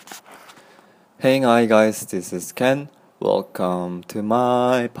Hey, hi guys, this is Ken. Welcome to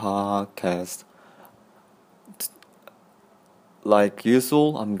my podcast. Like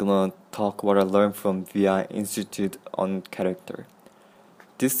usual, I'm gonna talk what I learned from VI Institute on character.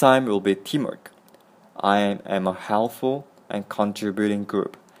 This time will be teamwork. I am a helpful and contributing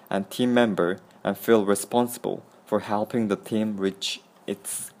group and team member and feel responsible for helping the team reach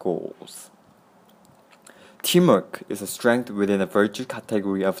its goals. Teamwork is a strength within a virtue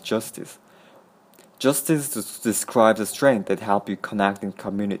category of justice. Justice describes a strength that helps you connect in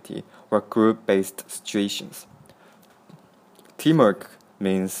community or group-based situations. Teamwork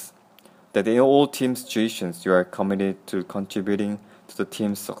means that in all team situations you are committed to contributing to the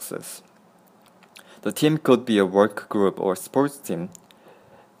team's success. The team could be a work group or sports team,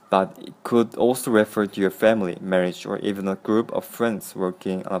 but it could also refer to your family, marriage, or even a group of friends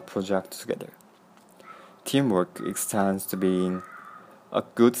working on a project together. Teamwork extends to being a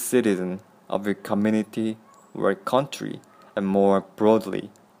good citizen of your community or country, and more broadly,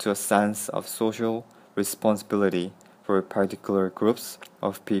 to a sense of social responsibility for particular groups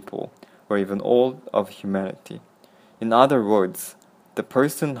of people, or even all of humanity. In other words, the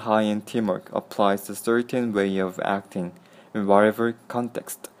person high in teamwork applies a certain way of acting in whatever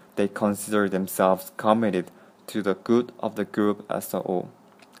context they consider themselves committed to the good of the group as a whole.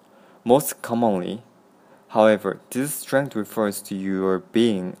 Most commonly, however, this strength refers to your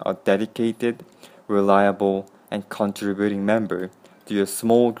being a dedicated, reliable, and contributing member to your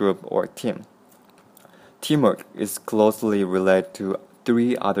small group or team. Teamwork is closely related to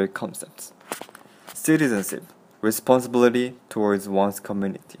three other concepts: citizenship, responsibility towards one's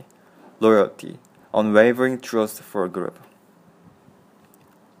community; loyalty, unwavering trust for a group;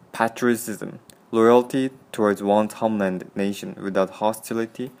 patriotism, loyalty towards one's homeland nation without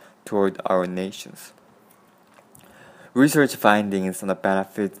hostility toward our nations. Research findings on the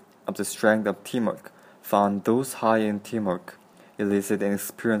benefits of the strength of teamwork found those high in teamwork elicit and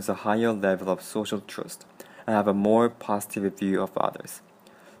experience a higher level of social trust and have a more positive view of others.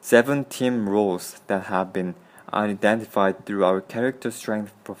 7 team roles that have been identified through our character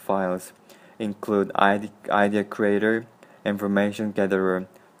strength profiles include idea creator, information gatherer,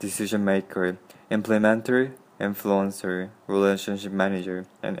 decision maker, implementer, influencer, relationship manager,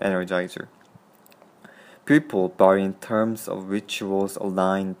 and energizer. People vary in terms of which roles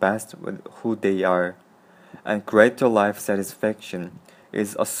align best with who they are, and greater life satisfaction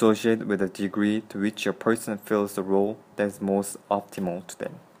is associated with the degree to which a person fills the role that is most optimal to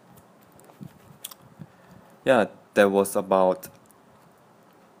them. Yeah, that was about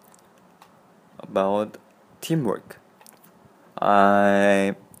teamwork.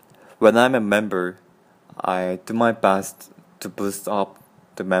 I when I'm a member, I do my best to boost up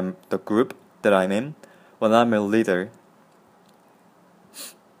the group that I'm in. When I'm a leader,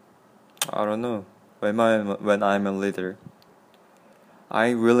 I don't know. When I'm a leader, I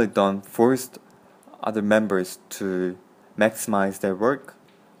really don't force other members to maximize their work.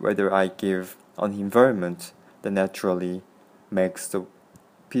 Whether I give an environment that naturally makes the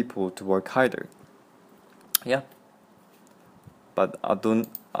people to work harder. Yeah, but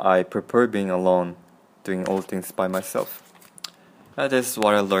I prefer being alone, doing all things by myself. That is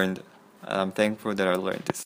what I learned, and I'm thankful that I learned this.